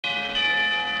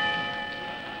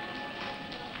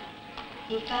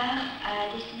Départ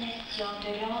à destination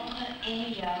de Londres et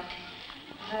New York.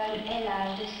 Vol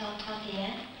LA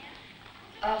 231.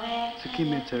 Horaire.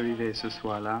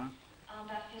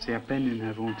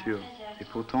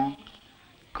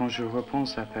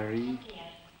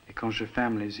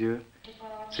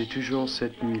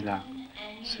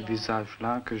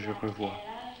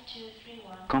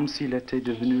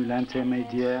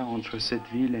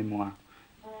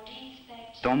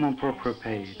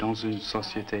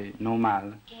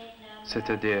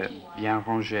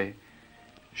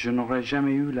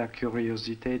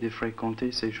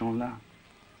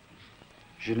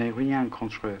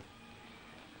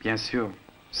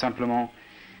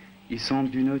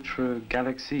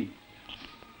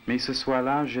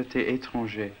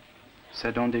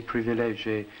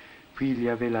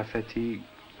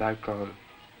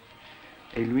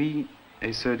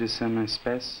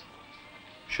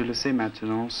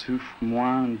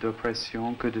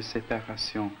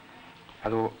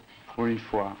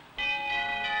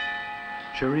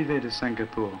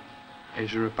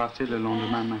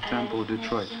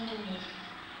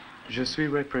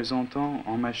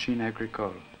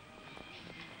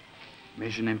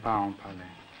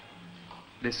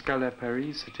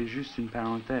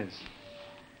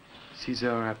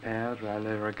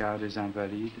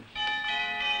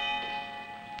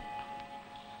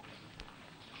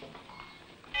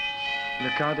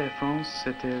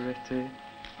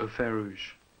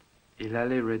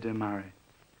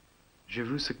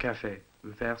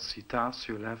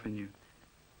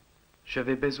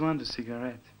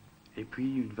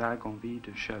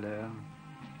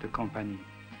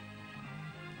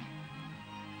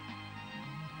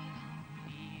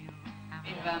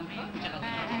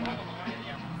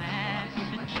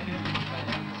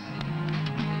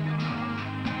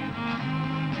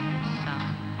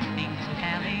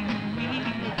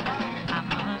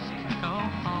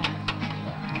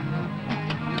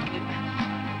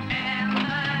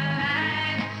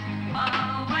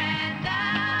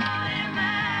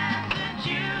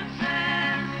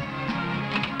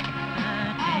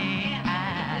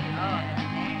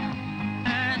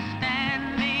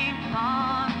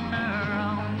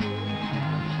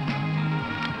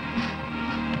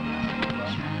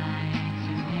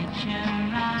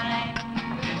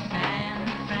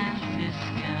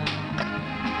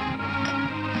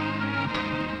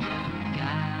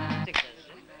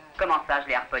 Comment ça, je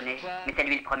l'ai harponné? Mais c'est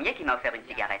lui le premier qui m'a offert une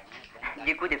cigarette.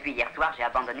 Du coup, depuis hier soir, j'ai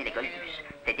abandonné les golduches.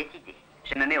 C'est décidé.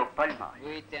 Je me mets au Pol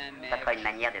Mol. Ça sera une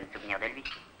manière de me souvenir de lui.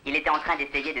 Il était en train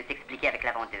d'essayer de s'expliquer avec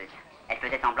la vendeuse. Elle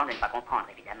faisait semblant de ne pas comprendre,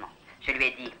 évidemment. Je lui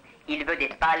ai dit, il veut des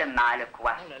pâles mâles,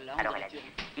 quoi. Alors elle a dit,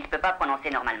 il ne peut pas prononcer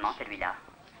normalement, celui-là.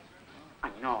 Oh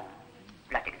non,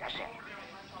 là t'exagères.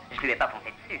 Je lui ai pas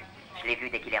foncé dessus. Je l'ai vu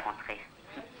dès qu'il est rentré.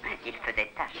 Il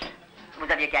faisait tâche.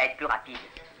 Vous aviez qu'à être plus rapide.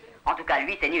 En tout cas,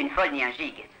 lui, c'est ni une folle ni un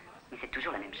gigue. Mais c'est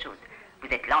toujours la même chose. Vous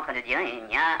êtes là en train de dire,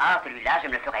 ah, celui-là, je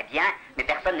me le ferais bien, mais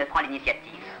personne ne prend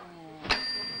l'initiative.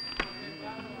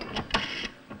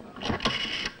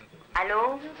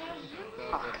 Allô?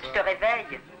 Oh, je te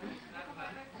réveille.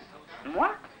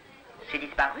 Moi? J'ai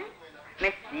disparu?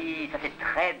 Mais si, ça s'est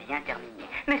très bien terminé.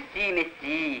 Mais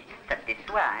si, ça te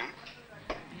déçoit,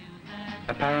 hein?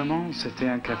 Apparemment, c'était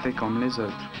un café comme les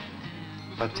autres.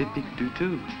 Pas typique du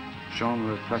tout. Genre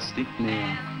plastique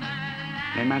néant.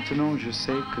 Mais maintenant, je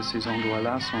sais que ces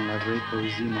endroits-là sont la vraie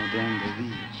poésie moderne de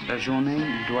vie. La journée,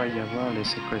 il doit y avoir les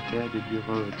secrétaires du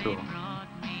bureau autour.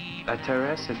 La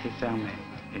terrasse était fermée,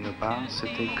 et au bar,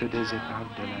 c'était que des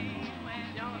épaves de la nuit.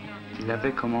 Il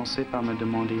avait commencé par me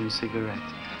demander une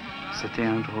cigarette. C'était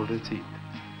un drôle de type.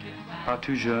 Pas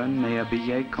tout jeune, mais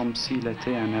habillé comme s'il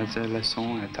était un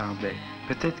adolescent attardé.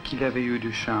 Peut-être qu'il avait eu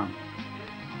du charme,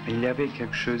 mais il y avait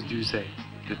quelque chose d'usé,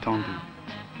 de tendu.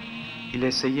 Il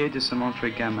essayait de se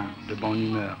montrer gamin, de bonne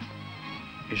humeur.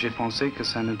 Et j'ai pensé que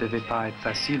ça ne devait pas être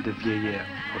facile de vieillir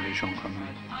pour les gens comme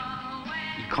lui.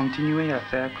 Il continuait à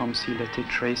faire comme s'il était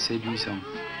très séduisant,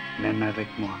 même avec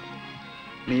moi.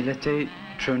 Mais il était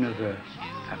trop nerveux,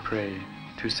 après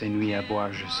toutes ces nuits à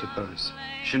boire, je suppose.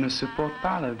 Je ne supporte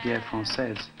pas la bière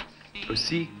française.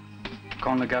 Aussi,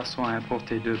 quand le garçon a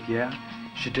apporté 2 bières,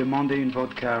 j'ai demandé une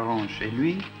vodka orange, et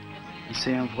lui, il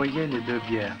s'est envoyé les 2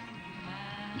 bières.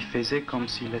 Il faisait comme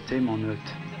s'il était mon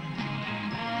hôte.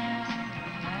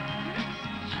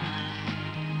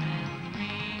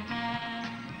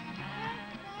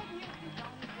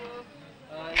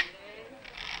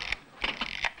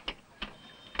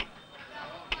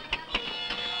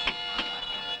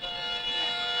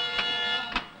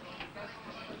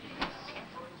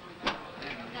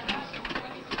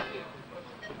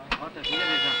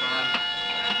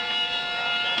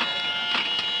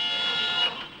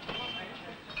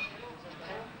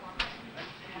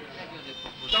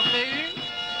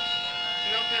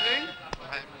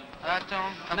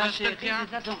 bah je te le tiens.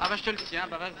 Ah bah je te le tiens,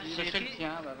 bah vas-y, je te le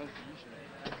tiens, bah vas-y.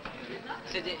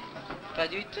 C'est des... Pas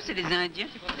du tout, c'est des Indiens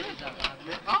qui portaient les Arabes.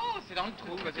 Oh, c'est dans le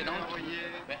trou, c'est dans le trou.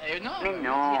 Non. Mais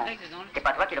non, c'est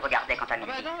pas toi qui le regardais quand t'as mis.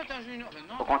 Ah bah non, attends, Junior,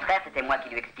 non. Au contraire, c'était moi qui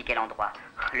lui expliquais l'endroit.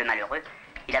 Le malheureux,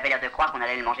 il avait l'air de croire qu'on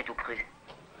allait le manger tout cru.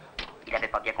 Il avait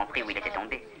pas bien compris où il était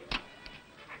tombé.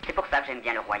 C'est pour ça que j'aime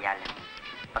bien le Royal.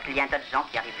 Parce qu'il y a un tas de gens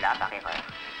qui arrivent là par erreur.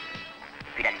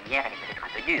 Puis la lumière, elle est peut-être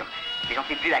un peu dure. Mais j'en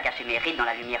suis plus à cacher mes rides dans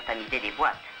la lumière tamisée des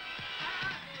boîtes.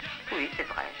 Oui, c'est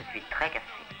vrai, je suis très café.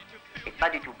 Et pas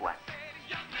du tout boîte.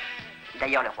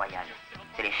 D'ailleurs, le Royal,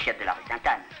 c'est les chiottes de la rue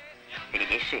Sainte-Anne. C'est les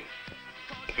déchets.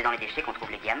 Et c'est dans les déchets qu'on trouve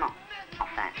les diamants.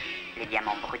 Enfin, les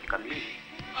diamants bruts comme lui.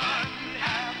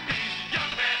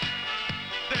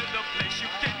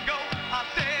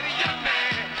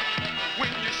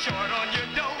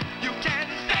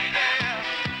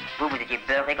 Vous étiez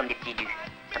beurrés comme des petits dus.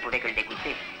 Ça pouvait que le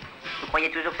dégoûter. Vous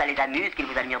croyez toujours que ça les amuse, qu'ils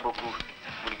vous admirent beaucoup.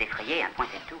 Vous les effrayez, un point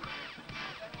c'est tout.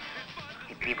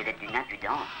 Et puis vous êtes d'une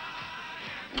impudence.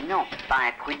 Non, pas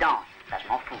imprudence, ça je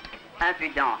m'en fous.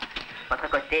 Impudence. Votre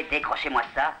côté, décrochez-moi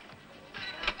ça.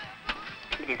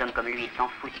 Mais des hommes comme lui, ils s'en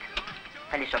foutent.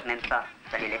 Ça les choque même pas,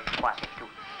 ça les laisse froids, c'est tout.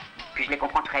 Puis je les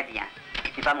comprends très bien.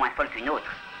 Je suis pas moins folle qu'une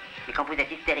autre. Mais quand vous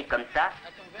êtes hystérique comme ça,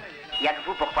 il n'y a que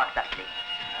vous pour croire que ça fait.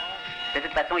 De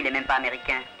toute façon, il est même pas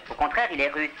américain. Au contraire, il est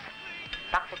russe.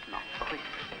 Parfaitement, russe.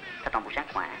 Ça t'en bouge un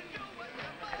coin, hein?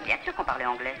 Bien sûr qu'on parlait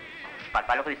anglais. Je parle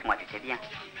pas le russe, moi, tu sais bien.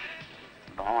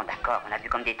 Bon, d'accord, on a vu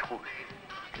comme des trous.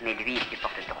 Mais lui, il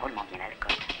supporte drôlement bien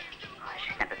l'alcool. Oh, je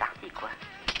suis un peu parti, quoi.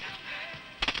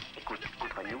 Écoute,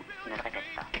 entre nous, ne le répète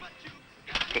pas.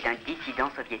 C'est un dissident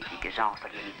soviétique, genre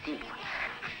Solzhenitsyn.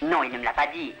 Non, il ne me l'a pas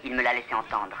dit, il me l'a laissé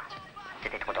entendre.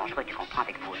 C'était trop dangereux, tu comprends,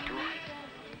 avec vous autour.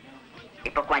 Et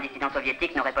pourquoi un dissident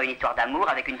soviétique n'aurait pas une histoire d'amour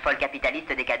avec une folle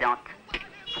capitaliste décadente?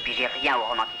 Vous pigez rien au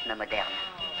romantisme moderne.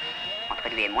 Entre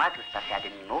lui et moi, tout se passait à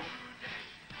demi-mot.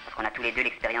 Parce qu'on a tous les deux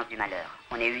l'expérience du malheur.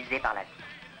 On est usés par la vie.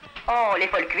 Oh, les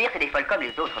folles cuir, c'est des folles comme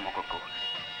les autres, mon coco.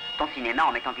 Ton cinéma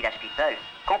en mettant Village People,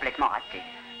 complètement raté.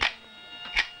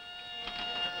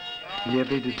 Il y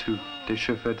avait de tout, des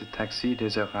chauffeurs de taxi,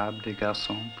 des arabes, des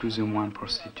garçons, plus ou moins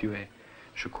prostitués,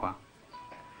 je crois.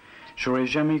 J'aurais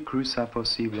jamais cru ça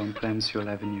possible en pleine sur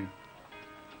l'avenue.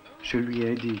 Je lui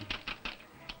ai dit.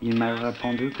 Il m'a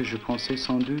répondu que je pensais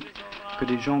sans doute que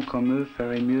des gens comme eux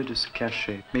feraient mieux de se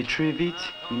cacher. Mais très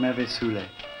vite, il m'avait saoulé,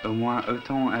 au moins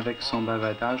autant avec son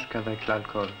bavardage qu'avec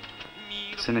l'alcool.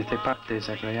 Ce n'était pas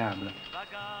désagréable.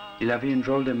 Il avait une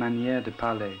drôle de manière de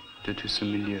parler de tout ce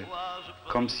milieu,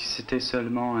 comme si c'était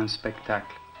seulement un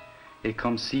spectacle, et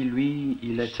comme si lui,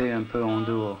 il était un peu en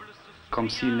dehors, comme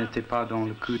s'il n'était pas dans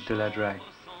le coup de la drague,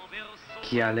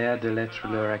 qui a l'air de l'être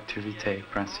leur activité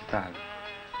principale.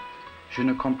 Je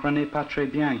ne comprenais pas très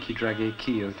bien qui draguait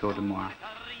qui autour de moi,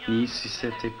 ni si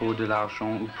c'était pour de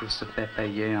l'argent ou pour se faire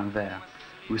payer un verre,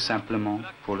 ou simplement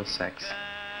pour le sexe.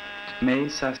 Mais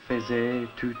ça faisait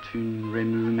toute une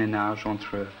remue-ménage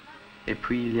entre eux. Et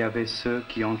puis il y avait ceux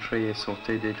qui entraient et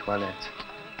sortaient des toilettes,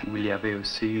 où il y avait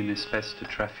aussi une espèce de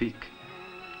trafic.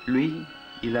 Lui,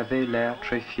 il avait l'air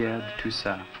très fier de tout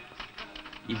ça.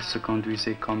 Il se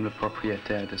conduisait comme le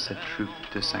propriétaire de cette troupe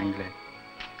de cinglés,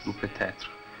 ou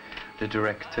peut-être le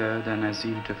directeur d'un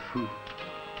asile de fous.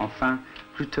 Enfin,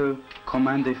 plutôt comme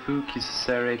un des fous qui se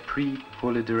serait pris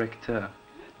pour le directeur.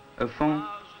 Au fond,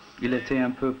 il était un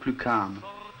peu plus calme,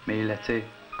 mais il était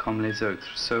comme les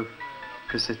autres, sauf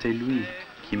que c'était lui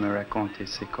qui me racontait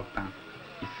ses copains.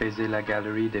 Il faisait la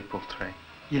galerie des portraits.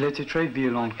 Il était très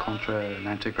violent contre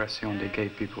l'intégration des gay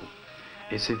people.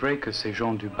 Et c'est vrai que ces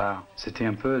gens du bar, c'était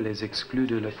un peu les exclus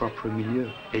de leur propre milieu,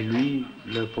 et lui,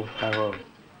 le porte-parole.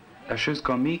 La chose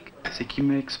comique, c'est qu'il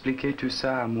m'expliquait tout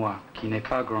ça à moi, qui n'est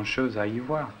pas grand-chose à y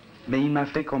voir. Mais il m'a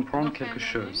fait comprendre quelque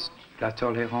chose. La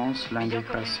tolérance,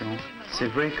 l'intégration, c'est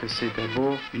vrai que c'est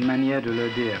d'abord une manière de le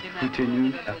dire.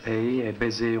 Foutez-nous à payer et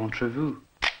baiser entre vous.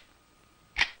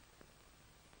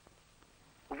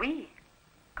 Oui,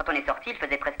 quand on est sorti, il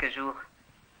faisait presque jour.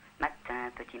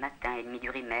 Matin, petit matin, ennemi du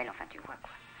rimel, enfin tu vois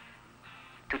quoi.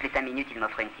 Toutes les 5 minutes, il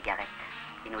m'offrait une cigarette,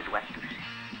 et nos doigts se touchaient.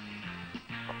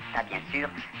 Bon, ça, bien sûr,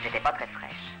 j'étais pas très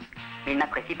fraîche. Mais il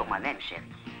m'apprécie pour moi-même, chérie.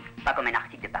 Pas comme un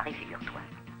article de Paris, figure-toi.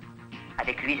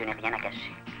 Avec lui, je n'ai rien à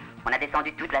cacher. On a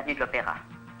descendu toute l'avenue de l'Opéra.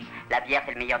 La bière,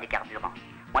 c'est le meilleur des carburants.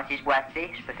 Moi, si je bois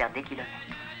assez, je peux faire des kilomètres.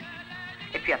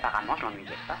 Et puis, apparemment, je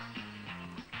l'ennuyais pas.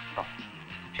 Bon,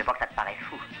 je vois que ça te paraît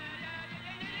fou.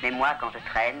 Mais moi, quand je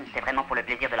traîne, c'est vraiment pour le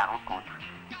plaisir de la rencontre.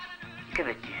 Que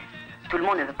veux-tu? Tout le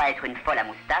monde ne veut pas être une folle à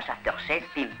moustache, aftershave,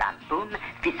 pim pam poum,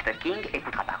 fist fucking et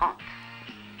poutre apparente.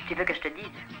 Tu veux que je te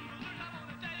dise?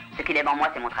 Ce qu'il aime en moi,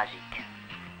 c'est mon tragique.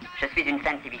 Je suis une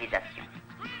sainte civilisation.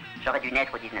 J'aurais dû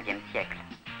naître au 19e siècle.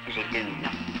 J'ai 2000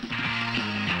 ans.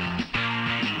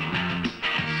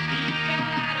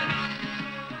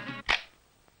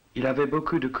 Il avait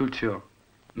beaucoup de culture,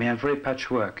 mais un vrai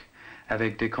patchwork,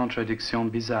 avec des contradictions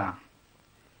bizarres.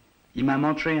 Il m'a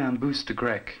montré un buste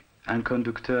grec, un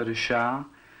conducteur de char,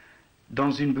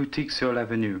 dans une boutique sur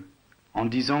l'avenue, en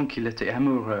disant qu'il était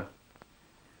amoureux.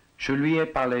 Je lui ai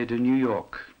parlé de New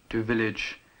York, du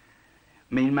village,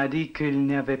 mais il m'a dit qu'il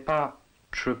n'avait pas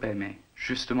trop aimé,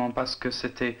 justement parce que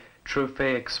c'était trop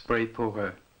fait exprès pour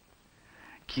eux,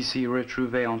 qu'ils s'y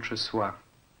retrouvaient entre soi.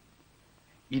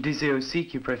 Il disait aussi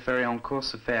qu'il préférait encore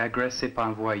se faire agresser par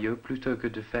un voyou plutôt que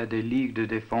de faire des ligues de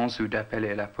défense ou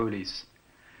d'appeler la police.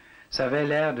 Ça avait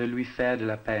l'air de lui faire de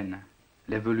la peine,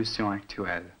 l'évolution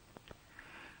actuelle.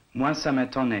 Moi, ça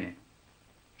m'étonnait.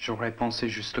 J'aurais pensé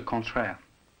juste le contraire.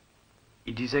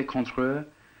 Il disait qu'entre eux,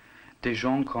 des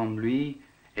gens comme lui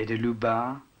et des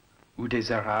Loubards ou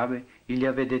des Arabes, il y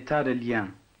avait des tas de liens,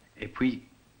 et puis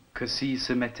que s'ils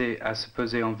se mettaient à se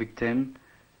poser en victime,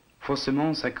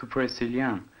 forcément ça couperait ces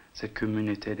liens, cette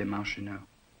communauté des marginaux.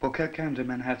 Pour quelqu'un de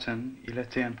Manhattan, il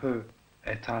était un peu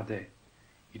attardé.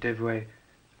 Il devait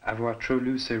avoir trop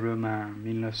lu ses romans en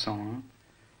 1901,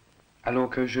 alors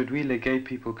qu'aujourd'hui les gay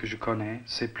people que je connais,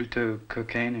 c'est plutôt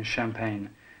cocaine et champagne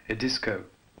et disco.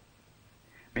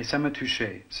 Mais ça me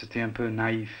touchait, c'était un peu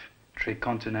naïf, très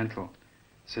continental,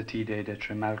 cette idée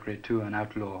d'être malgré tout un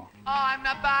outlaw. I'm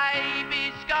the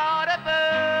baby scarred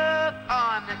above.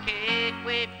 I'm the kid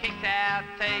with kicked out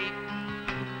teeth.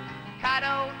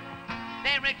 Cuddled,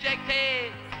 then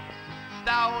rejected,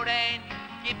 stole and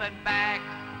given back.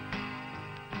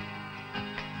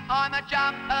 I'm a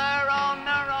jumper on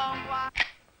the wrong one.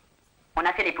 On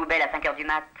a fait les poubelles à 5 heures du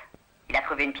mat. Il a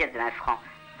trouvé une pièce de 1 franc.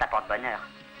 Ça porte bonheur.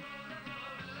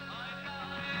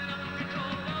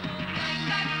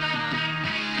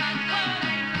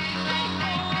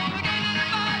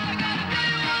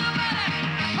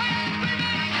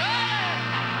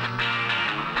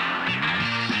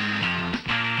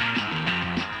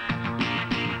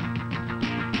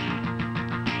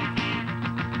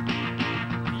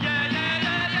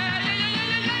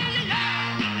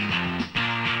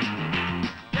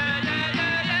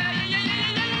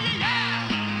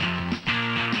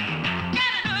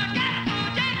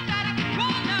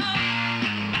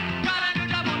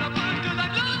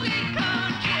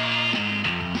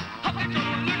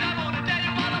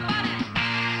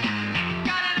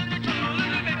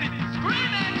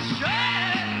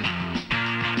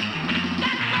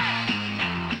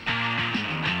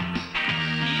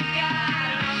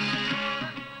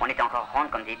 On était encore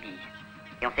rondes comme des billes.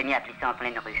 Et on s'est mis à plisser en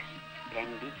pleine rue. Il a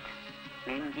une bite.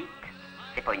 Mais une bite,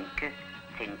 c'est pas une queue,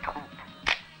 c'est une trompe.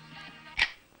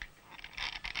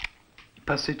 Il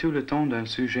passait tout le temps d'un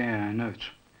sujet à un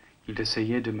autre. Il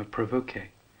essayait de me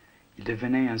provoquer. Il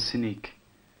devenait un cynique.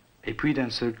 Et puis d'un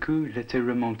seul coup, il était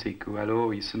romantique, ou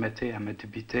alors il se mettait à me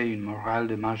débiter une morale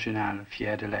de marginal,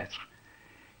 fier de l'être.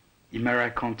 Il me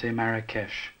racontait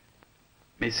Marrakech.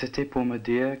 Mais c'était pour me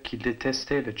dire qu'il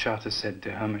détestait le charter set de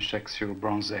homosexual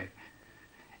bronzés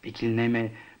et qu'il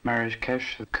n'aimait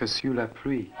Marrakech que sous la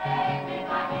pluie.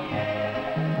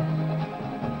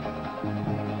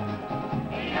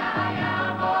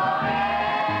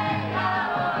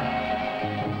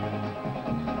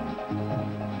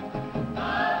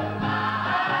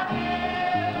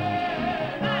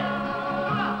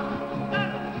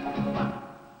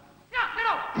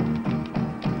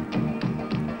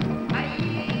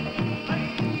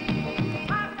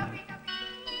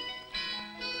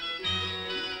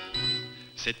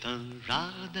 C'est un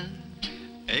jardin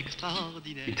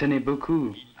extraordinaire. Il tenait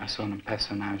beaucoup à son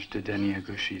personnage de dernier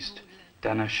gauchiste,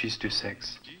 d'anarchiste du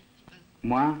sexe.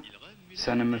 Moi,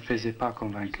 ça ne me faisait pas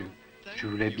convaincu. Je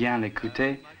voulais bien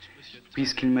l'écouter,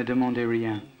 puisqu'il ne me demandait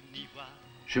rien.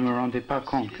 Je ne me rendais pas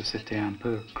compte que c'était un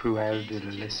peu cruel de le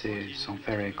laisser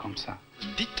s'enferrer comme ça.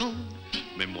 Dit-on,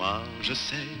 mais moi je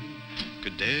sais que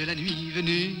dès la nuit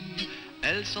venue,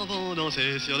 elles s'en vont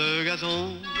danser sur le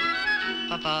gazon.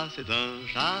 Papa, c'est un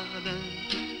jardin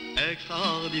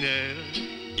extraordinaire.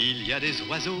 Il y a des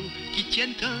oiseaux qui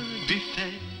tiennent un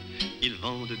buffet. Ils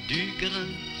vendent du grain,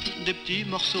 des petits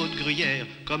morceaux de gruyère.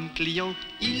 Comme clients,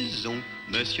 ils ont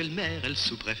monsieur le maire et le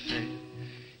sous-préfet.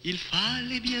 Il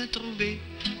fallait bien trouver,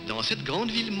 dans cette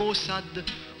grande ville maussade,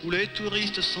 où les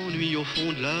touristes s'ennuient au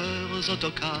fond de leurs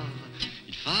autocars,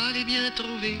 il fallait bien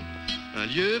trouver un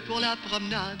lieu pour la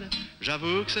promenade.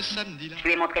 J'avoue que ce samedi-là... Je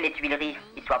lui ai montré les Tuileries,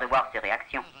 histoire de voir ses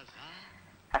réactions.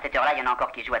 À cette heure-là, il y en a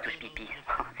encore qui jouent à touche-pipi.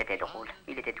 C'était drôle,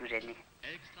 il était tout gêné.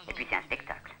 Et puis c'est un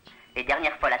spectacle. Les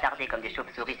dernières folles attardées comme des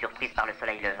chauves-souris surprises par le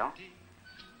soleil levant.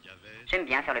 J'aime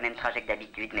bien faire le même trajet que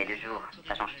d'habitude, mais le jour,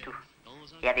 ça change tout.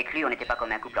 Et avec lui, on n'était pas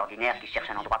comme un couple ordinaire qui cherche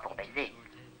un endroit pour baiser.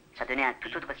 Ça donnait un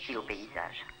tout autre style au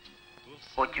paysage.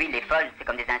 Aux tuiles, les folles, c'est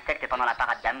comme des insectes pendant la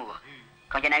parade d'amour.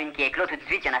 Quand il y en a une qui éclot, tout de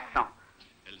suite, il y en a 100.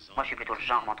 Moi, je suis plutôt le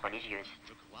genre montre religieuse.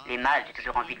 Les mâles, j'ai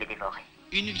toujours envie de les dévorer.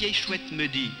 Une vieille chouette me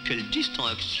dit, quelle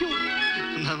distinction,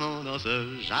 maman, dans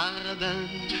ce jardin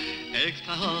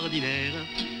extraordinaire.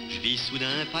 Je vis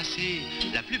soudain passer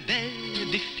la plus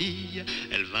belle des filles.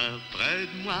 Elle vint près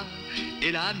de moi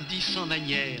et là me dit sans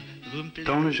manière.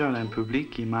 Dans le jardin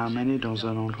public, il m'a amené dans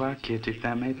un endroit qui était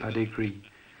fermé par des grilles.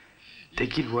 Dès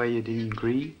qu'il voyait une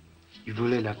grille, il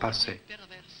voulait la passer.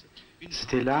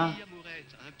 C'était là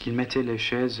qu'il mettait les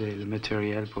chaises et le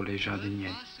matériel pour les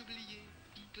jardiniers.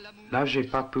 Là, j'ai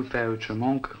pas pu faire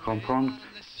autrement que comprendre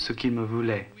ce qu'il me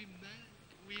voulait.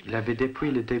 Il avait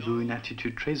depuis le début une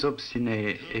attitude très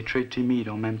obstinée et très timide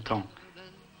en même temps.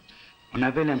 On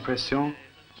avait l'impression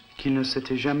qu'il ne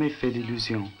s'était jamais fait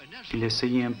d'illusions, qu'il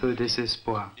essayait un peu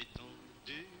désespoir.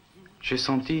 J'ai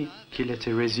senti qu'il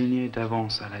était résigné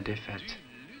d'avance à la défaite.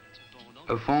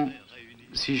 Au fond,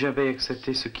 si j'avais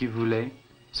accepté ce qu'il voulait,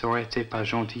 ça aurait été par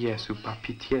gentillesse ou par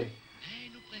pitié.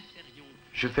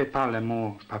 Je fais pas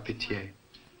l'amour par pitié.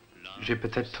 J'ai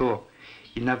peut-être tort.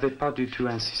 Il n'avait pas du tout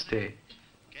insisté.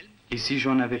 Et si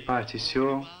j'en avais pas été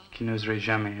sûr qu'il n'oserait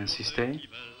jamais insister,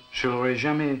 je l'aurais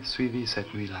jamais suivi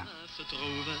cette nuit-là.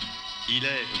 Il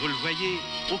est, vous le voyez,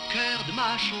 au cœur de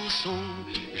ma chanson.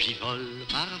 J'y vole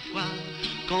parfois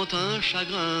quand un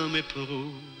chagrin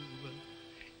m'éprouve.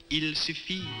 Il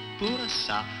suffit pour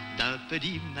ça d'un peu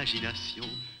d'imagination.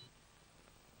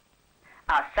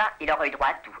 Ah, ça, il aurait eu droit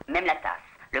à tout, même la tasse.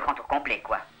 Le grand tour complet,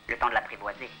 quoi. Le temps de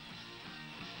l'apprivoiser.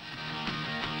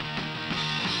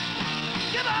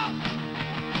 Come on!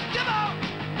 Come on!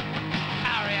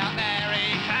 Hurry up,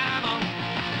 Mary, come on!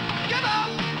 Come on!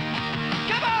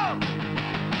 Come on!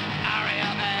 Hurry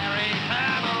up, Mary,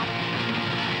 come on!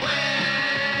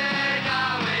 We're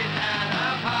going down the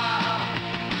park.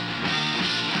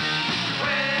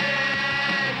 We're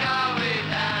going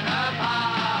down the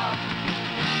park.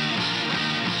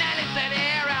 Now listen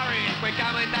here, Harry, we're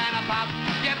going down the pub.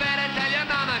 You better tell your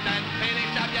mama then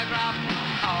finish up your grub.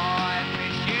 I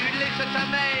wish you'd listen to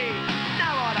me. No,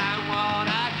 I don't want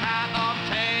a cup of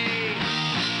tea.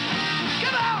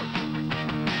 Come on!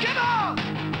 Come on!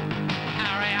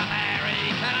 Hurry up, Harry,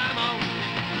 come on!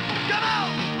 Come on!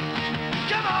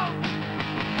 Come on!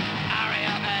 Hurry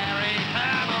up, Harry,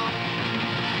 come on!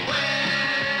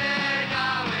 We're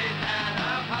going down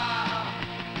the park.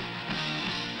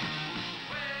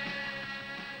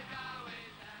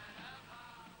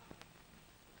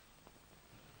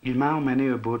 Il m'a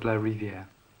emmené au bord de la rivière.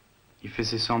 Il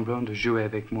faisait semblant de jouer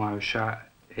avec moi au chat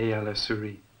et à la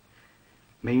souris.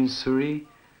 Mais une souris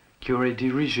qui aurait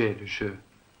dirigé le jeu.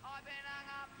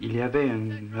 Il y avait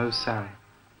une eau sale.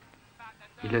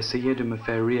 Il essayait de me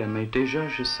faire rire, mais déjà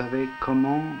je savais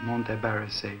comment m'en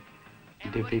débarrasser.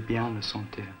 Il devait bien le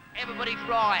sentir. Everybody's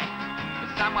right,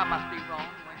 but someone must be wrong.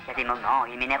 Il y a des moments,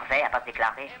 il m'énervait à pas se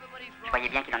déclarer. Je voyais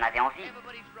bien qu'il en avait envie.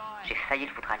 J'ai failli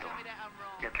le foutre à l'eau.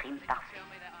 Le crime parfait.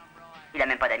 Il a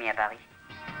même pas d'amis à Paris.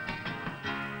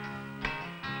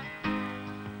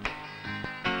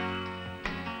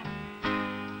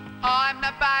 I'm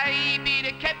the baby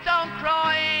that kept on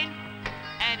crying,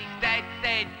 and his dad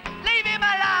said, leave him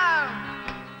alone.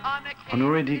 I'm the On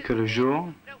aurait dit que le jour,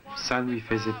 ça lui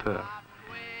faisait peur.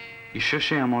 Il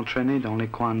cherchait à m'entraîner dans les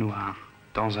coins noirs,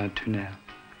 dans un tunnel.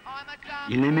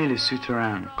 Il aimait les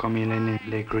souterrains comme il aimait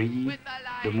les grilles,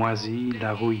 le moisi,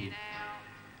 la rouille,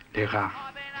 les rats,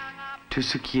 tout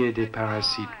ce qui est des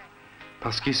parasites,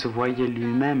 parce qu'il se voyait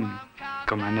lui-même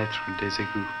comme un être des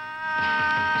égouts.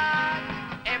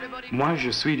 Moi, je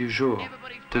suis du jour,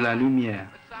 de la lumière.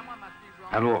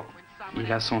 Alors,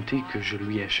 il a senti que je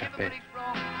lui échappais.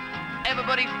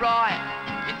 Everybody's right.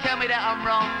 You tell me that I'm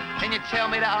wrong, and you tell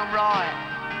me that I'm right.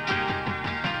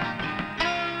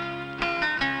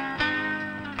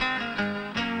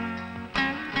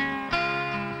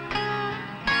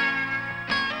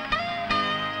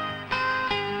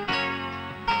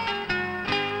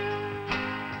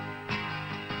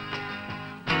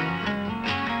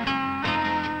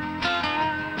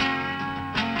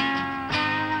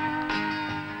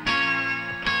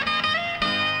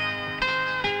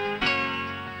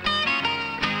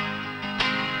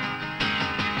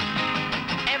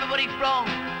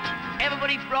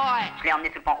 Je l'ai emmené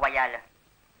sous le pont royal.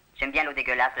 J'aime bien l'eau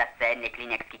dégueulasse, la Seine, les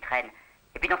Kleenex qui traînent.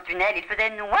 Et puis dans ce tunnel, il faisait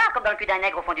noir comme dans le cul d'un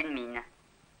nègre au fond d'une mine.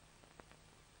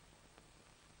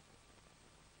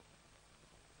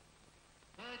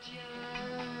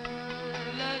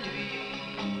 La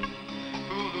nuit,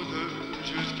 pour nous deux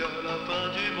jusqu'à la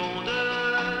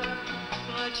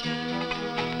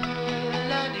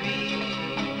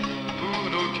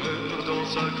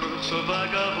force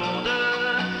vagabonde,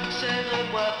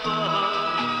 serre-moi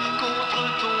fort contre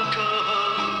ton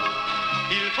corps.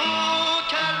 Il faut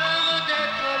qu'à l'heure des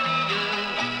folies,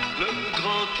 le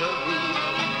grand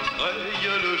amour raye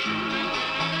le jour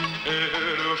et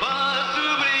le fasse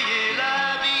oublier la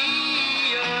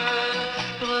vie.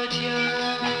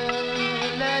 Retiens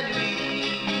la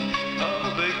nuit,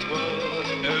 avec toi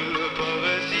elle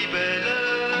paraît si belle.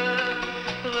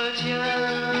 Retiens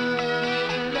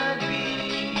la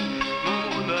nuit,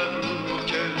 mon amour,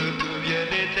 qu'elle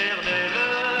devienne éternelle,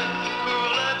 pour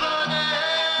le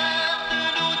bonheur de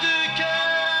nos deux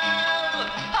cœurs.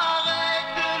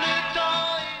 Arrête le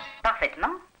temps.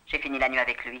 Parfaitement. J'ai fini la nuit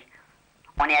avec lui.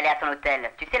 On est allé à son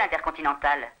hôtel, tu sais,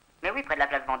 l'Intercontinental. Mais oui, près de la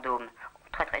place Vendôme.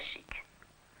 Très très chic.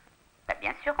 Bah,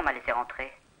 bien sûr qu'on m'a laissé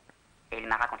rentrer. Et il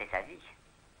m'a raconté sa vie.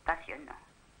 Passionnant.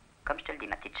 Comme je te le dis,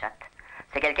 ma petite chatte.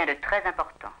 C'est quelqu'un de très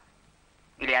important.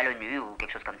 Il est à l'ONU ou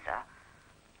quelque chose comme ça.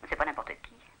 C'est pas n'importe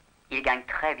qui. Il gagne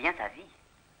très bien sa vie.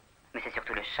 Mais c'est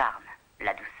surtout le charme,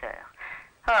 la douceur.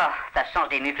 Oh, ça change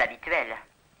des mufles habituels.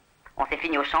 On s'est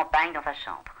fini au champagne dans sa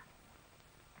chambre.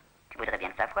 Tu voudrais bien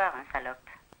le savoir, hein, salope.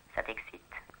 Ça t'excite.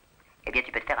 Eh bien,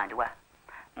 tu peux te faire un doigt.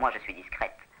 Moi, je suis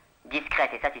discrète.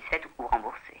 Discrète et satisfaite ou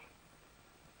remboursée.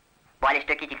 Bon, allez, je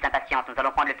te quitte, il s'impatiente. Nous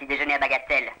allons prendre le petit déjeuner à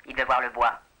Bagatelle. Il veut voir le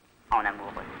bois. En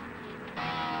amoureux.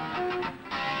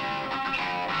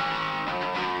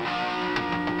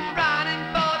 Running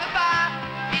for the bar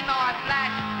in my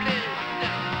black blue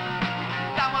suit.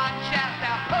 Someone shouts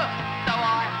out, "Hoof!" So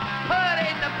I put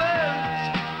in the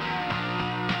boots.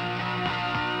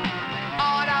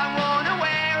 I don't wanna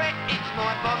wear it, it's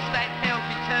my boss that tells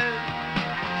me to.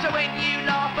 So when you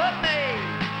laugh at me,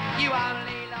 you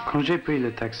only laugh. Quand j'ai pris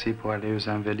le taxi pour aller aux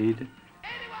Invalides,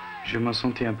 je me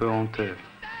sentais un peu honteux.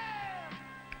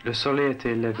 Le soleil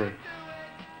était levé.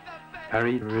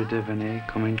 Paris redevenait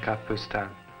comme une carte postale.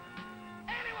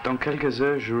 Dans quelques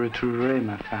heures, je retrouverai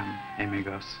ma femme et mes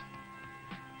gosses.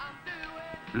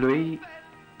 Lui,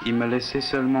 il me laissait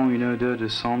seulement une odeur de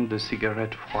cendre de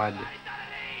cigarette froide.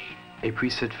 Et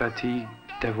puis cette fatigue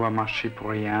d'avoir marché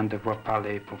pour rien, d'avoir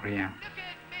parlé pour rien,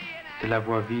 de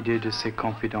l'avoir vidé de ses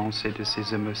confidences et de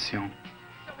ses émotions.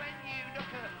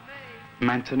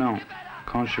 Maintenant,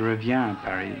 quand je reviens à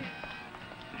Paris,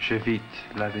 j'évite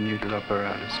l'avenue de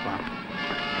l'Opéra le soir.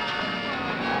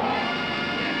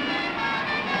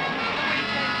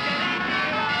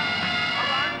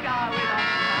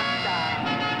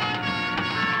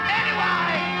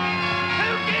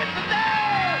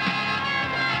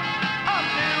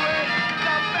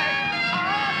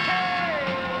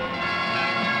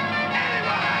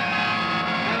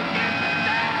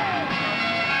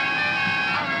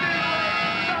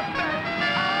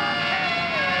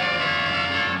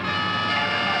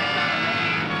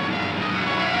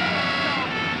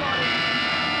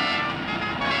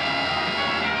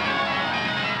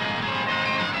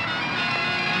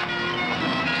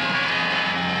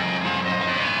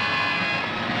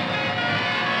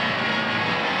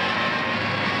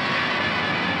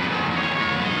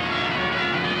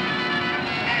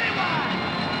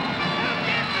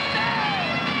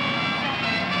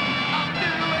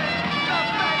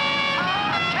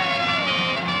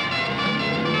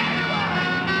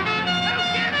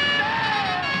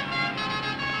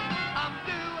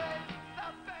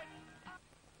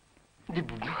 Des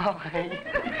boucles d'oreilles.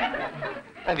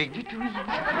 Avec du tweed.